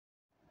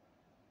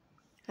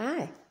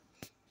Hi,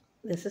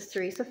 this is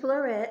Teresa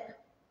Florette,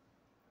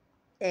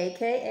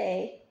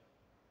 aka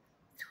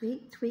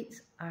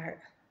TWEETS Art.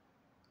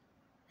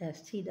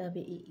 That's TWEETS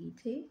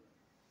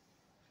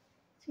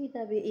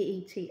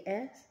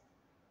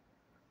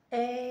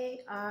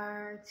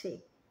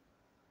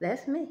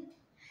That's me.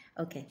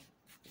 Okay,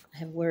 I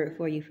have a word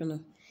for you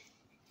from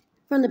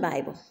the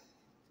Bible,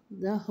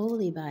 the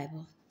Holy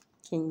Bible,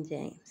 King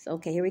James.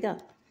 Okay, here we go.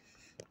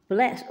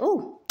 Bless.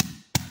 Oh,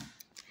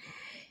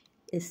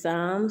 it's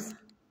Psalms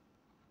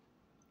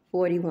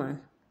 41.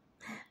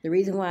 The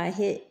reason why I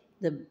hit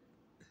the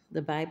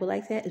Bible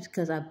like that is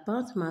because I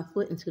bumped my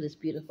foot into this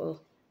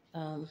beautiful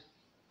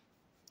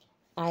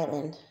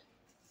island.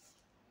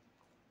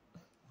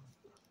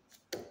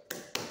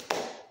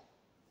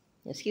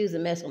 Excuse the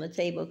mess on the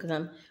table because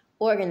I'm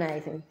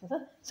organizing.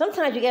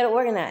 Sometimes you got to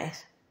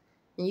organize.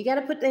 And you got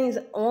to put things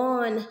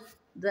on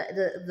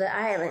the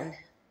island.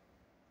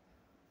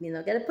 You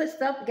know, got to put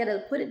stuff, got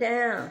to put it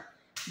down.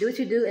 Do what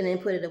you do and then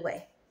put it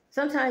away.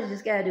 Sometimes you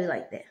just got to do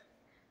like that.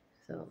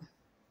 So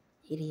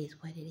it is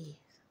what it is.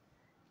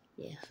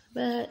 Yeah,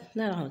 but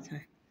not all the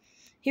time.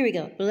 Here we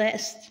go.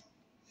 Blessed.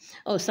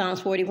 Oh, Psalms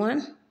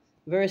 41,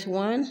 verse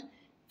 1,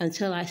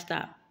 until I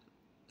stop.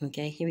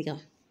 Okay, here we go.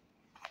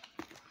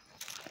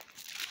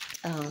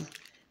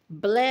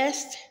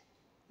 Blessed.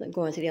 I'm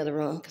going to the other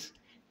room.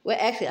 Well,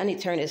 actually, I need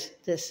to turn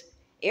this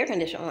air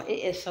conditioner on. It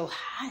is so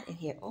hot in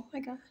here. Oh,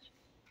 my gosh.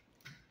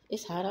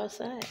 It's hot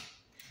outside.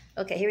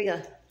 Okay, here we go.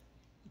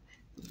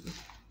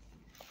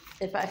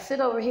 If I sit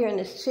over here in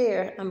this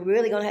chair, I'm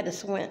really going to have to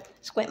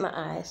squint my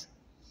eyes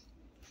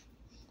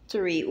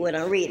to read what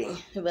I'm reading.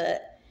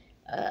 But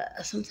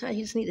sometimes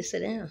you just need to sit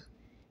down.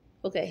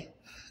 Okay.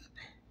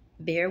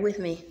 Bear with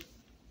me.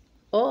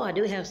 Oh, I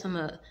do have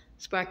some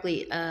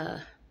sparkly...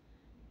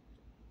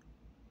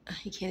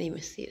 you can't even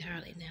see it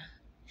hardly now.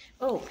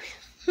 Oh.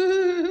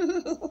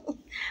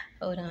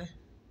 Hold on.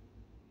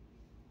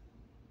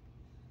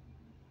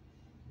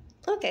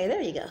 Okay,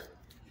 there you go.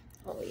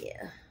 Oh,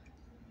 yeah.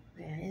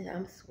 Man,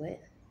 I'm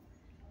sweating.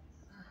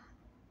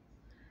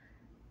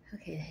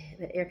 Okay,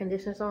 the air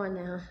conditioner's on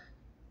now.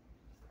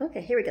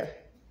 Okay, here we go.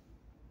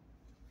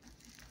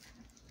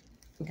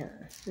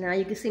 Now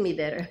you can see me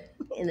better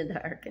in the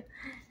dark.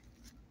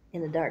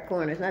 In the dark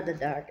corners, not the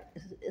dark.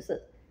 It's a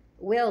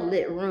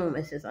well-lit room.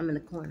 It's just I'm in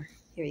the corner.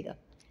 Here we go.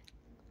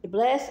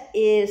 Blessed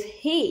is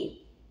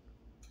he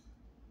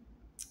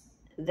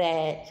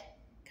that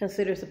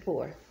considers the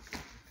poor.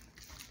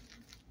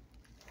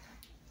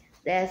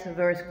 That's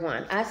verse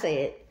 1. I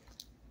say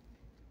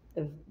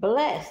it.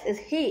 Blessed is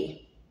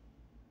he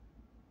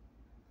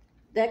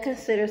that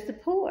considers the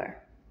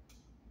poor.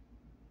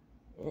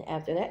 And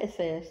after that it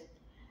says,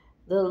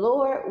 the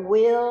Lord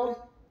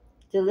will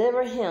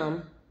deliver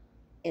him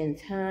in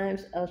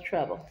times of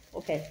trouble.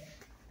 Okay.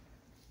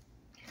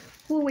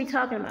 Who are we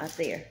talking about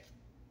there?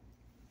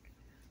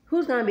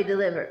 Who's going to be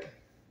delivered?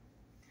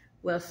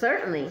 Well,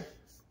 certainly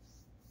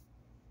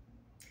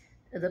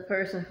the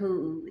person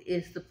who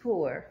is the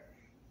poor.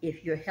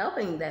 If you're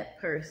helping that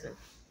person,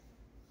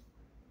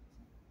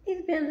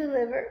 he's been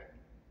delivered.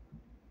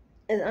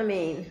 I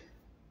mean,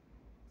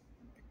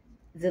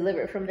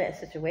 delivered from that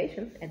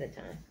situation at the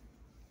time.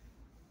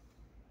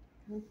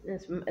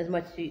 As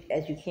much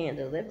as you can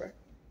deliver.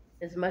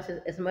 As much as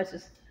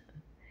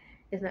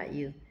it's not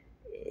you.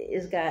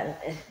 It's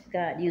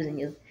God using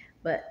you.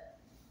 But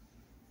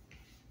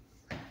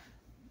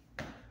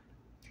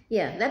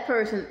yeah, that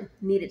person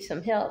needed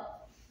some help.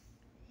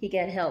 He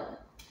got help.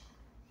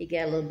 He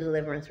got a little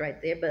deliverance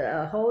right there. But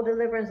a whole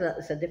deliverance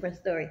is a different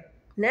story.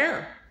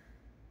 Now,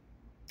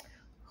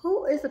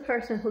 who is the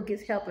person who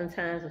gets help in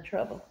times of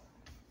trouble?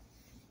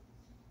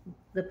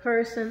 The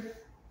person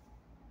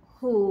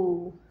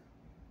who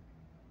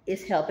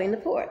is helping the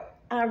poor.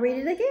 I'll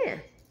read it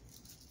again.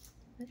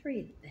 Let's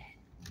read that.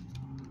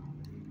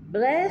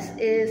 Blessed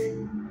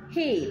is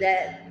he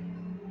that...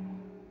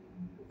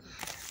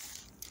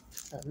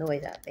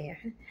 noise out there.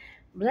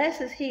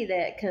 Blessed is he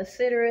that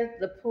considereth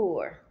the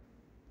poor.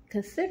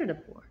 Consider the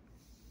poor.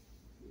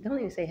 Don't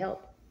even say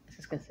help. It's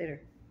just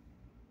consider.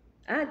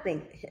 I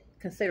think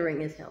considering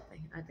is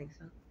helping. I think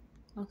so.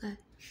 Okay.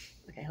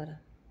 Okay, hold on.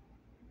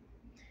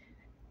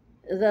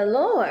 The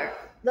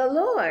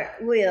Lord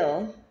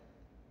will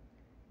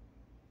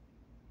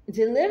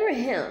deliver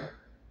him.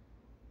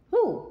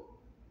 Who?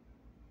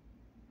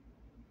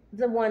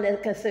 The one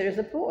that considers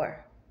the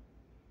poor.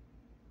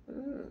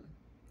 The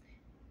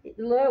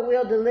Lord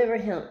will deliver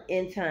him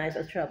in times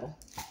of trouble.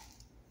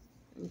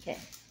 Okay.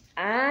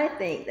 I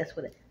think that's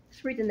what it...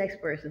 Let's read the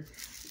next verse.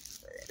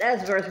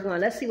 That's verse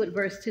 1. Let's see what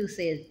verse 2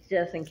 says,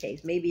 just in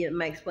case. Maybe it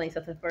might explain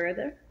something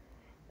further.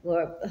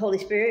 Lord, Holy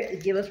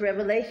Spirit, give us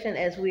revelation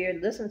as we are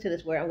listening to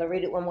this word. I'm going to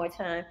read it one more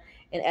time.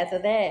 And after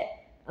that,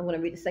 I'm going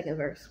to read the second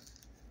verse.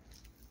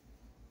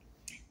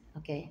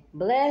 Okay.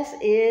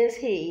 Blessed is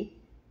he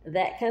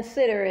that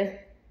considereth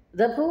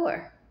the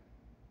poor.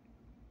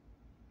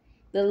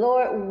 The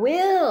Lord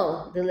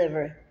will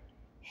deliver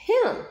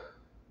him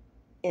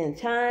in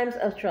times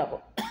of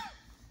trouble.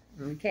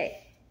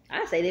 Okay.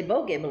 I say they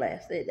both get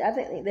blessed. I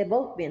think they're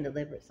both being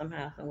delivered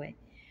somehow, some way.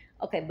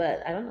 Okay,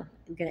 but I don't know.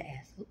 I'm gonna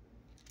ask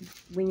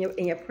when you're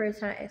in your prayer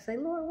time. Say,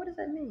 Lord, what does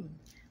that mean?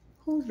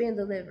 Who's being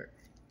delivered?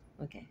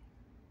 Okay.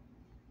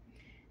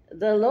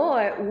 The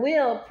Lord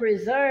will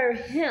preserve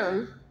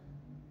him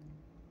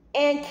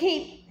and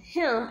keep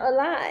him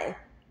alive,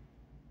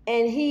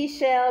 and he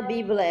shall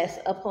be blessed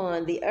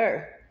upon the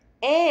earth.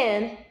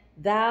 And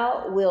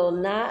thou wilt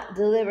not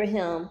deliver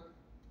him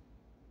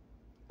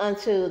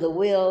unto the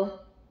will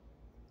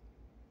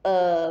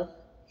of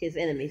his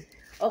enemies.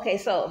 Okay,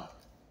 so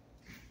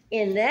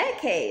in that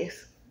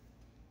case,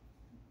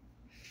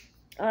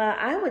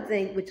 I would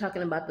think we're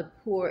talking about the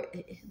poor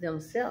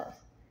themselves,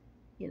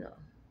 you know.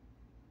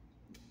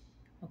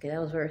 Okay,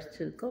 that was verse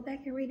 2. Go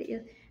back and read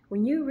it.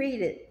 When you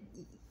read it,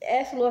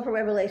 ask the Lord for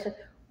revelation,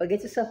 or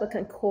get yourself a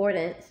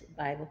concordance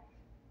Bible.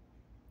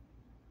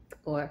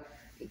 Or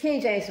King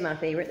James is my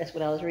favorite. That's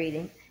what I was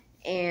reading.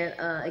 And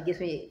it gives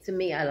me, to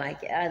me, I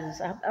like it. I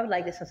would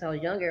like this since I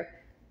was younger.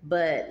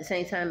 But at the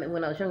same time,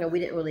 when I was younger, we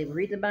didn't really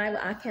read the Bible.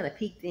 I kind of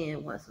peeked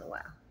in once in a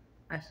while.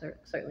 I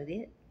certainly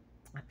did.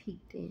 I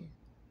peeked in.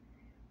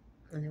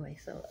 Anyway,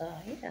 so,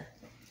 yeah.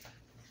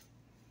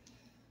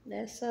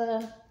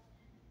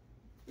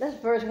 That's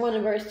verse 1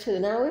 and verse 2.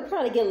 Now, we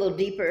probably get a little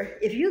deeper.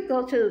 If you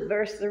go to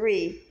verse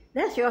 3,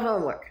 that's your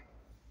homework.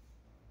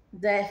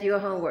 That's your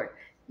homework.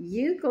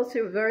 You go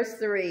to verse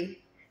 3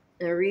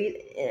 and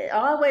read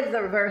all the way to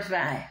the verse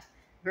 5.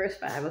 Verse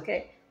 5,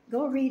 okay?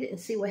 Go read it and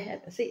see what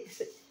happens. See,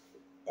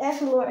 ask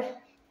the Lord,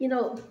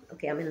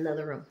 okay, I'm in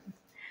another room.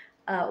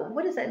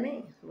 What does that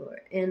mean,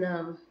 Lord?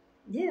 And,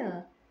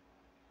 yeah.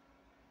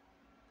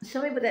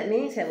 Show me what that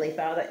means, Heavenly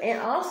Father. And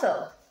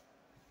also,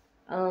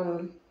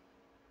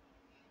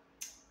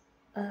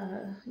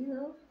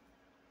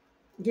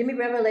 give me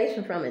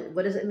revelation from it.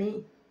 What does it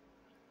mean?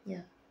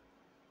 Yeah.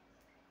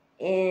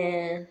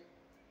 And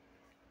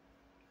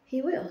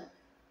he will.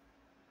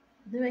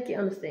 He'll make you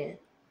understand.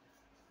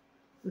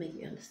 Make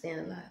you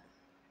understand a lot.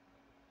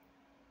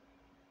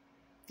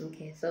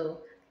 Okay,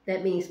 so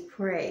that means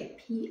pray.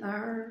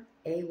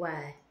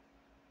 P-R-A-Y.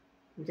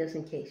 Just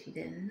in case you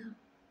didn't know.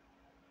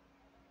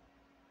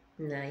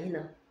 Now you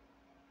know.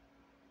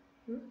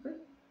 Mm-hmm.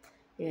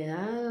 Yeah,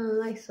 I don't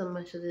like so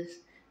much of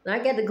this. Now, I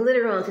got the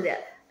glitter on to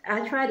that.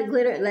 I tried the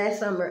glitter last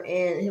summer,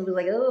 and it was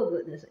like, oh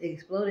goodness, it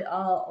exploded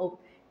all over.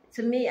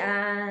 To me,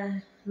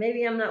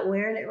 maybe I'm not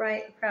wearing it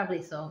right.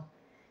 Probably so.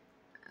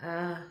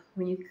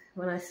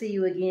 When I see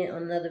you again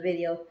on another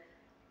video,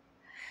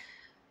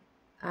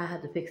 I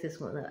have to fix this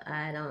one up.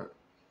 I don't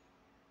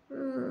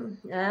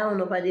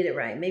know if I did it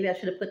right. Maybe I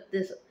should have put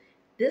this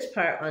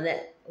part on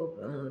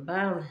the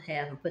bottom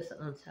half and put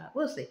something on top.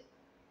 We'll see.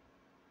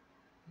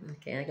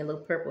 Okay, I got a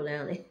little purple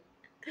down there.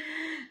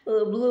 A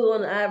little blue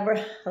on the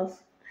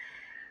eyebrows.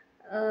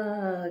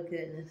 Oh,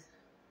 goodness.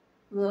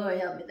 Lord,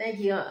 help me. Thank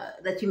you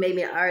that you made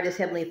me an artist,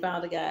 Heavenly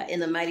Father, God, in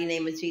the mighty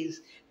name of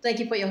Jesus. Thank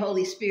you for your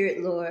Holy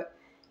Spirit, Lord.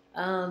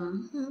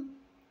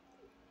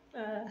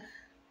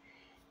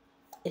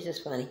 It's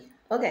just funny.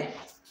 Okay.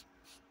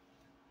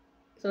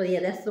 So,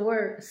 yeah, that's the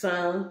word.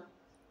 Psalm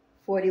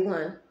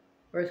 41,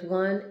 verse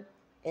 1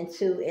 and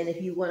 2. And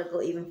if you want to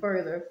go even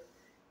further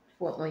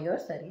on your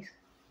studies,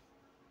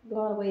 go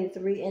all the way to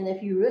 3. And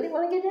if you really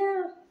want to get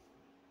down,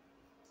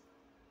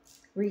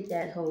 read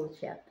that whole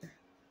chapter.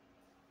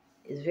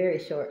 It's very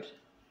short.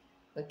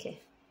 Okay.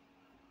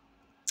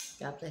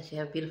 God bless you.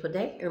 Have a beautiful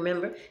day.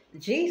 Remember,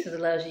 Jesus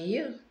loves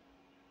you,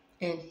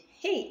 and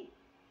he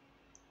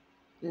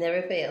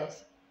never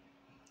fails.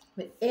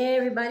 But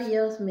everybody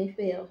else may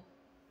fail.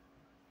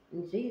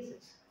 And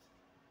Jesus,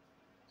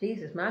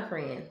 my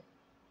friend,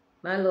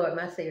 my Lord,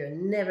 my Savior,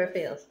 never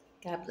fails.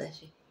 God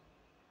bless you.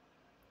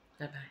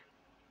 Bye-bye.